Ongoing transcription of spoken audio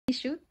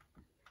Shoot.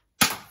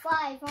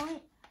 5.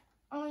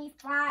 Only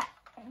 5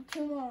 and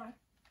 2 more.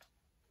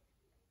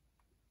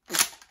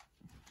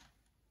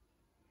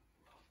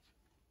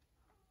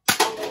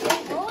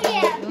 Oh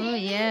yeah, baby. Oh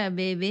yeah,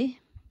 baby.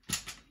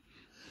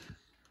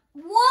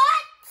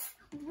 What?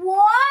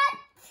 What?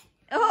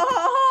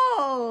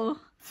 Oh.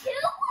 2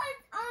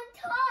 ones on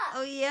top.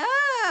 Oh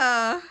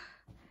yeah.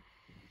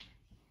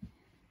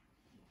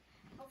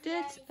 Okay.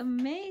 That's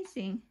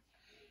amazing.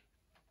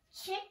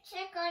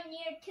 Check on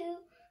your 2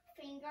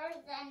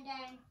 fingers and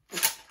then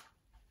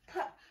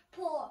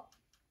pull.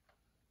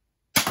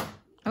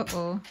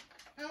 Uh-oh.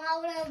 I'm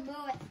out of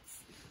bullets.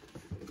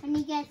 Let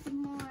me get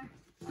some more.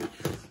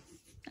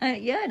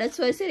 Yeah, that's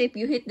why I said if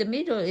you hit the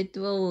middle, it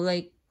will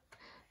like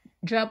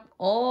drop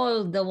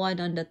all the one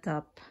on the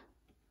top.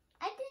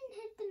 I didn't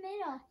hit the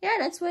middle. Yeah,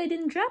 that's why I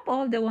didn't drop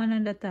all the one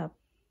on the top.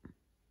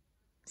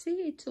 See,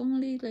 it's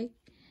only like...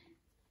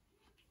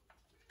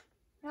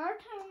 Your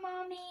turn,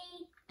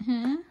 Mommy.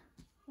 Huh?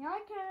 Your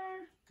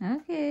turn.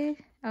 Okay,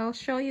 I'll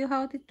show you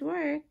how it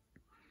works.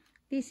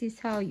 This is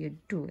how you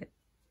do it.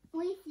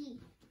 We see.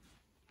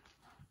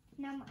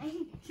 Now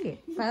mine. Okay,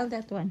 file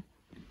that one.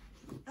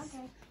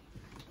 Okay.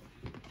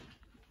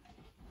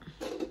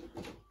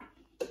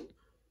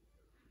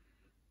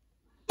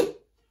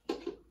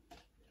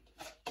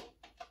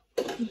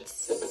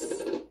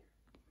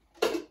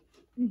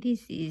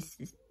 This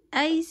is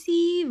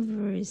Icy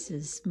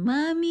versus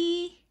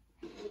Mommy.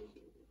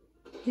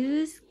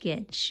 Who's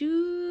can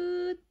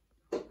shoot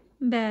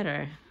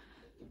better?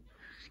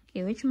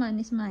 Okay, which one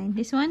is mine?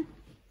 This one?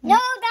 No,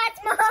 that's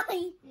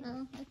mine.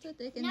 Oh, I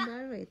thought I can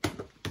borrow it.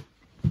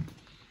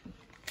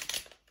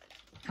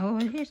 Oh,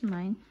 here's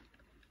mine.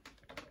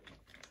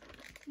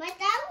 But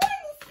that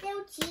one is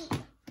still cheap.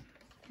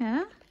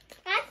 Huh?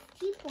 That's a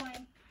cheap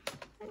one.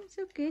 It's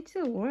okay, it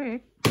still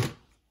works. It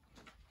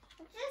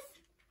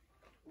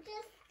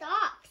just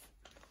stops.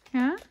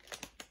 Huh?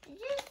 It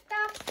just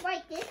stops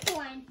like this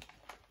one.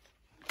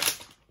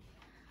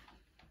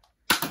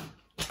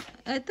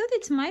 I thought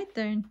it's my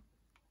turn.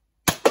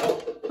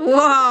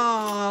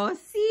 Wow!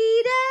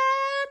 See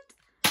that?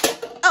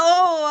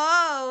 Oh,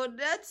 wow!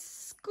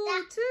 That's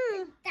cool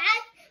too.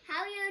 That's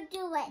how you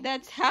do it.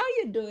 That's how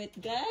you do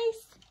it,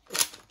 guys.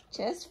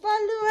 Just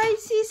follow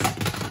Icy's.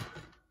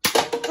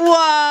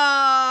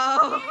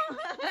 Wow!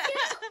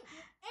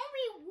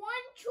 Only 1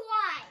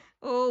 try.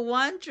 Oh,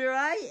 1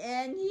 try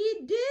and he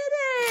did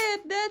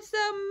it. That's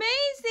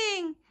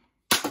amazing.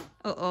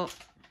 Uh-oh.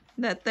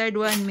 The 3rd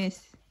one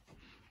missed.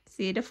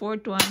 See the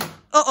 4th one.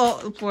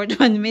 Uh-oh, the 4th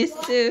one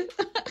missed too.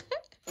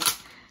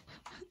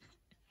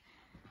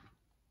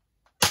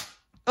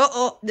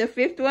 Uh-oh, the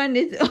 5th one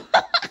is... The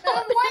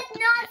one's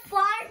not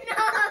far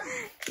enough.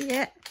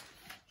 Yeah.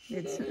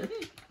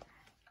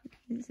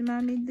 Let's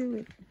Mommy do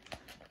it.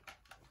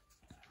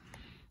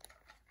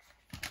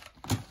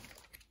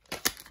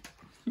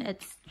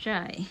 Let's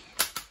try.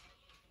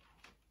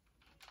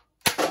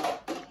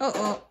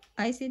 Uh-oh,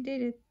 Icy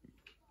did it.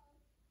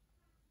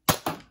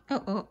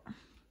 Uh-oh.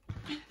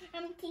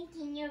 I'm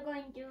thinking you're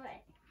going to do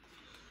it.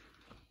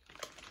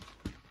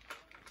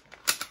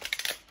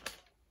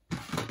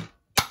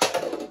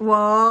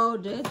 Wow,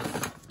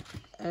 that's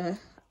a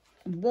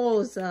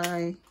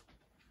bullseye.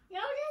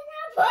 No,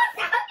 that's not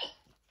bullseye.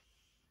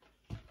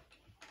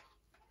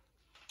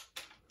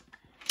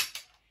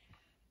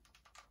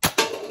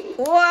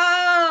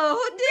 Wow,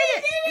 who did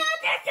it? We did it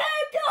at the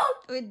same time.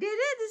 We did it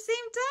at the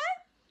same time?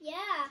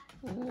 Yeah.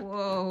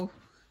 Whoa.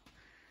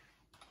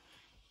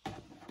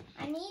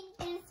 I need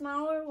the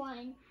smaller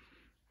one.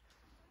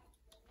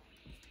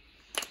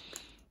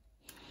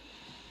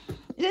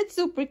 That's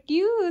super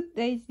cute,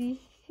 Daisy.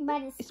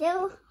 But it's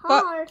still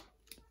hard.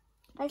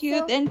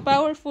 Cute still... and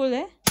powerful,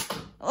 eh?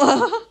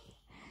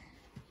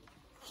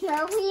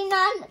 So we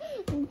not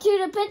to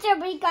the picture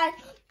because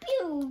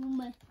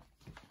boom.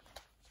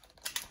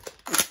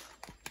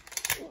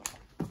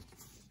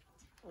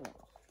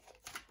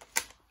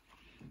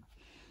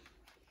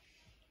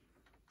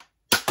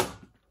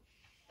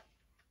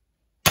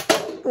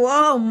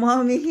 Wow,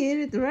 Mommy hit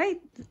it right.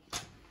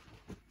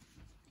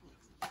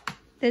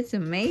 That's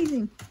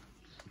amazing.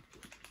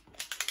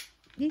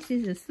 This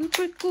is a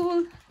super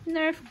cool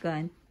Nerf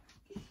gun.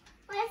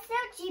 Well, it's so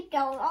cheap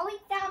though. It always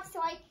stops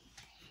like.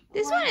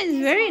 This one is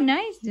very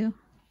nice though.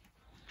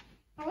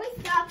 Always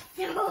stops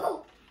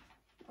so.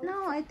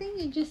 No, I think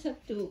you just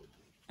have to.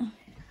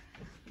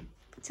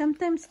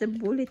 Sometimes the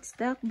bullet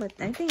stuck, but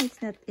I think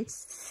it's not.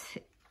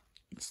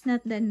 It's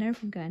not the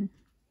Nerf gun.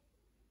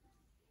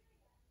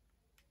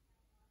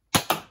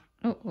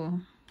 Uh-oh.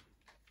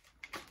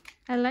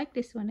 I like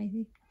this one, I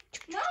think.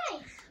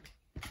 Nice.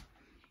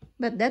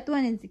 But that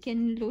one is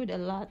can load a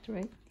lot,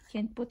 right?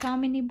 Can put how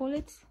many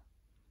bullets?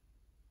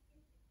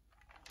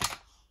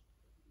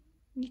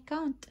 You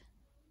count.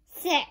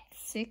 6.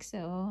 6,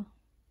 oh.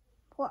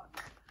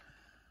 Look.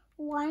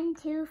 1,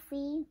 2,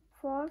 3,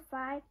 4,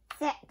 5,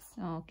 6.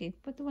 Oh, okay,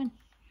 put one.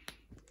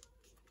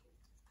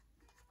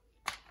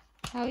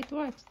 How it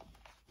works?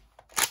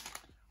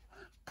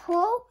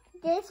 Pull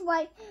this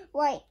white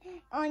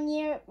on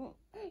your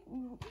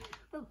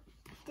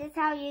this is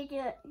how you do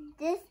it.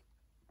 This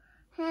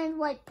hand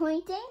like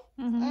pointing,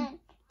 and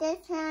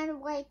this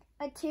hand like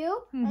a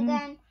 2, and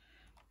then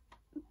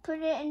put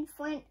it in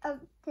front of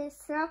this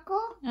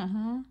circle.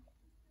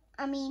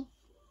 I mean,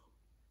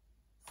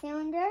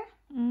 cylinder.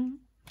 And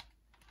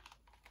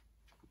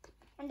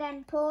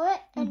then pull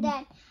it, and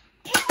then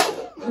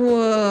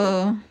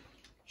whoa!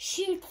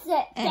 Shoots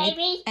it,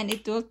 baby. And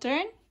it will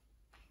turn.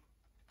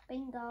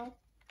 Bingo.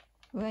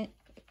 What?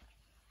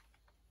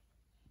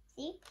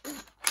 See?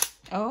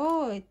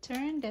 Oh, it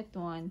turned that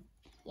one.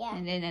 Yeah.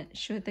 And then it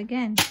shoot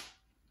again.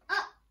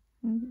 Oh,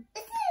 it's in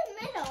the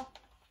middle.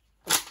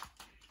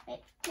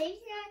 Wait,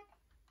 maybe not.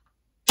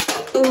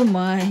 Oh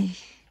my.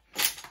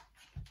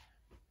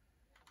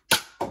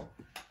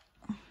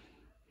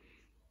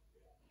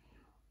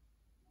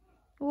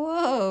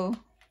 Whoa.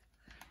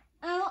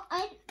 Oh,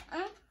 I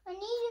need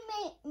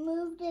to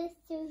move this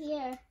to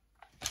here.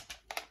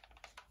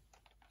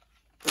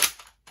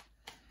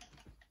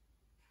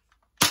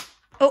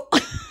 Oh.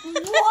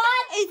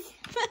 What? It's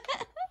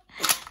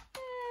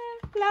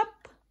flop.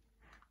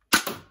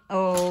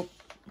 Oh.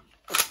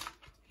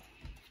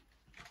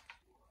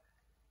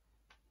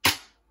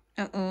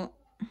 Uh-oh.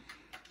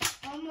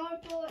 One more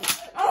door.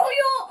 Oh,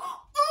 yo!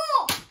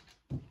 Oh!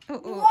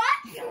 Uh-oh.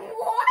 What?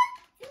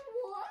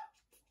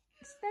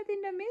 It's not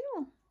in the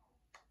middle.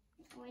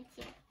 Right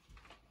here.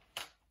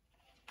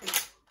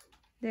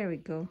 There we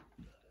go.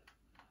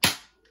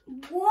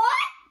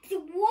 What?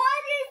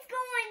 What is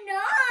going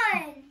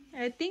on?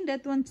 I think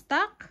that one's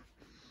stuck.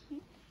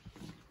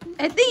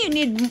 I think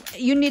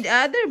you need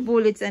other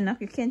bullets, Anak.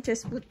 You can't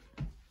just put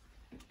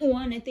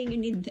one. I think you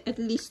need at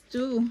least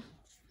 2.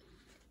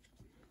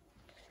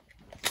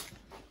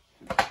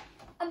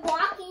 I'm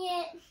blocking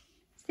it.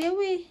 Stay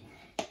away.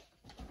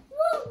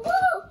 Woo,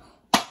 woo.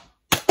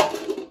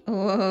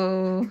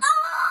 Whoa. Oh!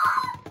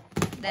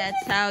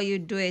 That's how you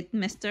do it,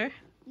 mister.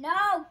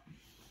 No.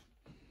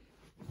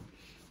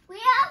 We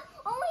have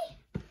only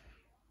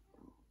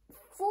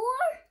 4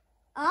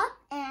 up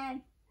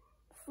and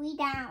 3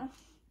 down.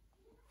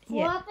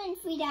 4 up and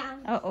 3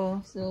 down.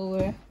 Uh-oh. So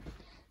we're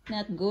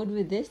not good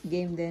with this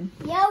game then.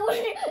 Yeah,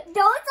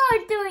 those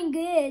are doing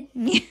good.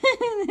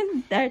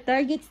 Our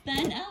targets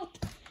stand out.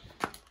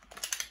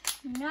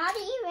 Not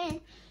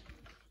even.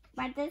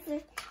 But this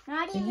is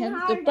not even You have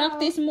hard to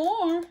practice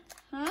more.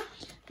 Huh?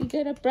 You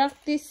gotta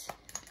practice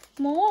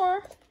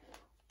more.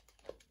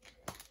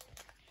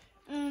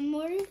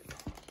 What is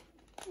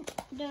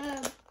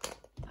the...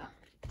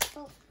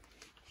 Oh.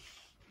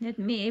 Let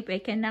me if I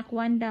can knock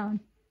one down.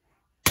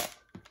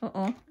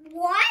 Uh-oh.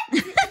 What?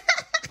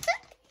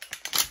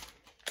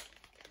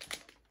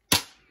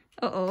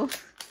 Uh-oh.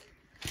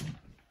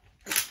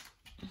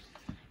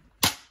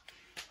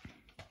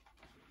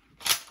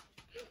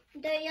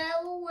 The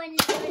yellow one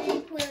is really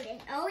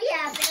included. Oh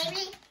yeah,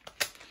 baby.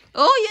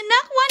 Oh, you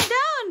knocked one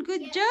down.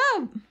 Good job.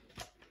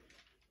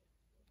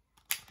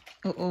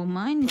 Uh-oh,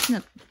 mine is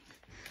not.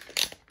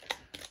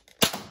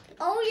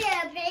 Oh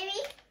yeah, baby.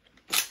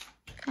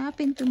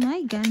 Happened to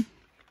my gun.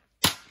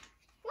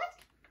 What?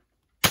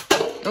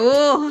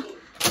 Oh,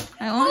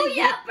 I only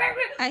yeah,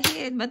 baby. I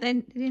hit, but I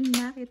didn't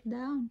knock it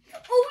down.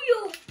 Oh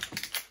yeah.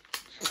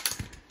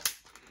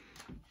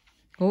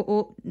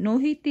 Oh, no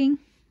hitting.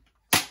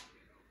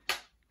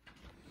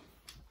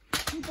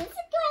 This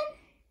gun.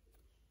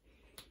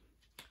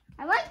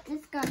 I like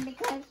this gun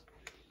because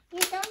you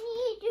don't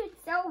need to do it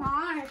so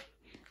hard.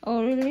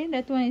 Oh, really?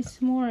 That one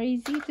is more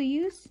easy to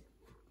use?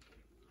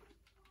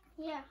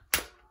 Yeah.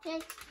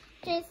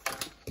 Just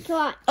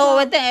try. Oh,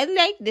 I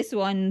like this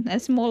one, a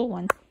small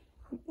one.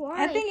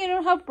 Why? I think you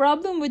don't have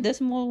problem with the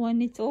small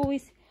one. It's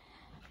always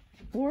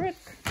work.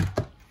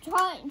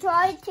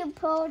 Try to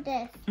pull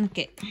this.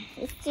 Okay.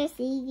 It's just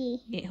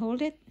easy. Okay,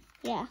 hold it.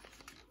 Yeah.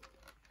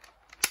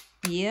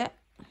 Yeah.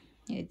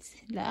 It's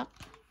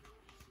locked.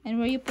 And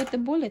where you put the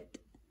bullet?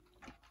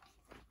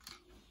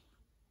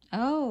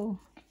 Oh.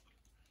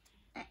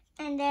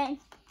 And then,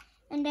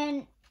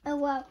 oh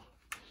well.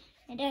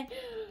 And then,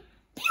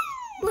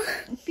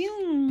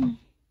 Pew.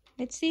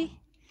 Let's see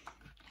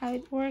how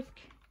it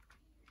works.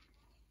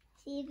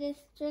 see this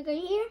trigger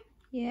here?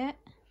 Yeah.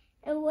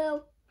 It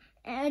will,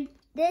 and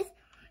this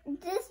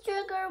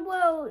trigger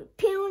will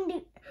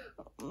pound,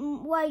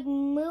 like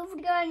move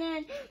the gun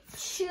and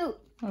shoot.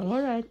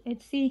 All right.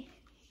 Let's see.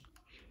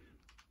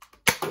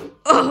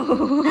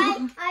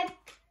 Oh. I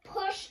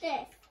pushed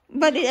it.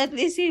 But at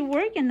least it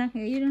working.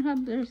 Okay, you don't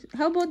have the.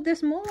 How about the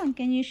small one?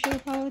 Can you show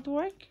how it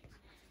works?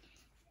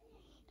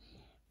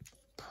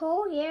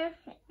 Pull here.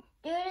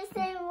 Do the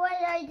same what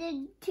I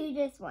did to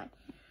this one.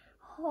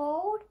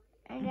 Hold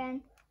and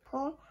then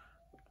pull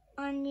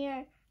on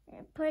your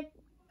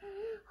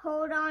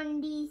hold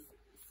on these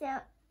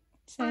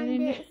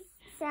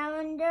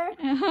cylinder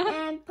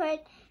and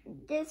put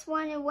this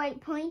one in white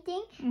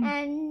pointing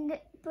and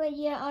put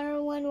your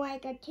other one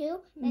like a 2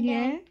 and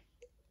then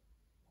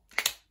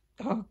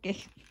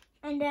okay.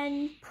 and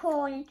then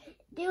pull. And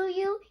do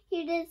you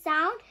hear the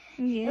sound?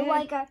 Yeah.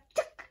 Like a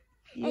tick.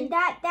 And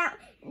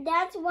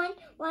that's one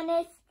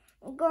is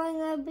going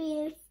to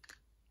be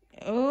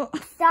Oh.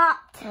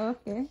 stopped.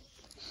 Okay.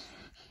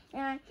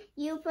 And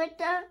you put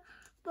the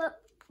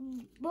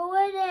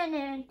bullet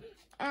in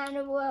and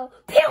it will.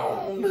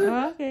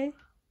 Okay.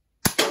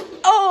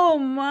 Oh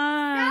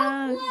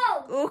my! So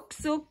close. Oh,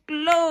 so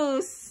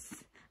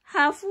close.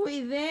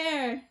 Halfway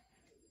there.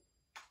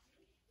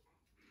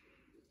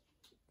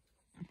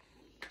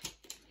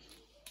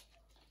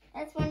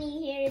 That's when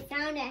you hear the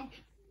sound and.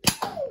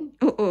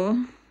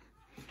 Uh-oh.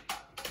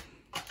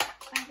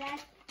 Like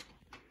that.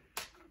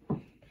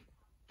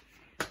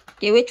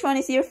 Okay, which one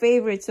is your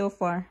favorite so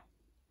far?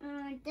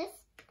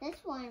 This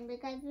one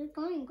because it's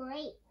going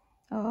great.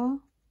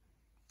 Oh.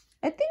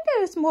 I think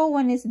the small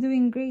one is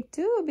doing great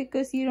too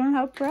because you don't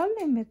have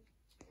problem with.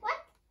 What?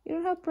 You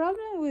don't have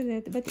problem with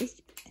it, but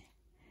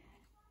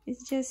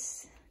it's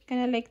just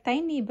kind of like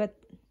tiny but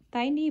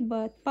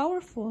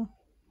powerful.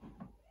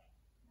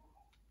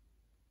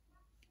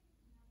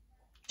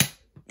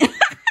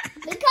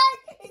 Because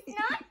it's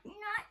not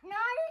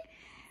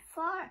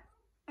far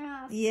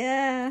enough.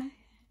 Yeah.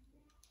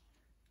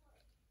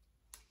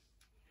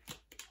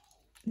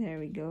 There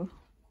we go.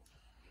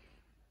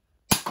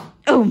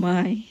 Oh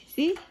my.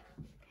 See?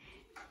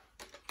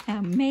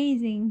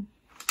 Amazing.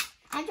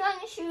 I'm trying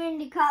to shoot in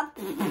the cup.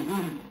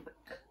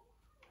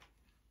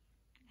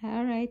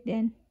 All right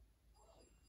then.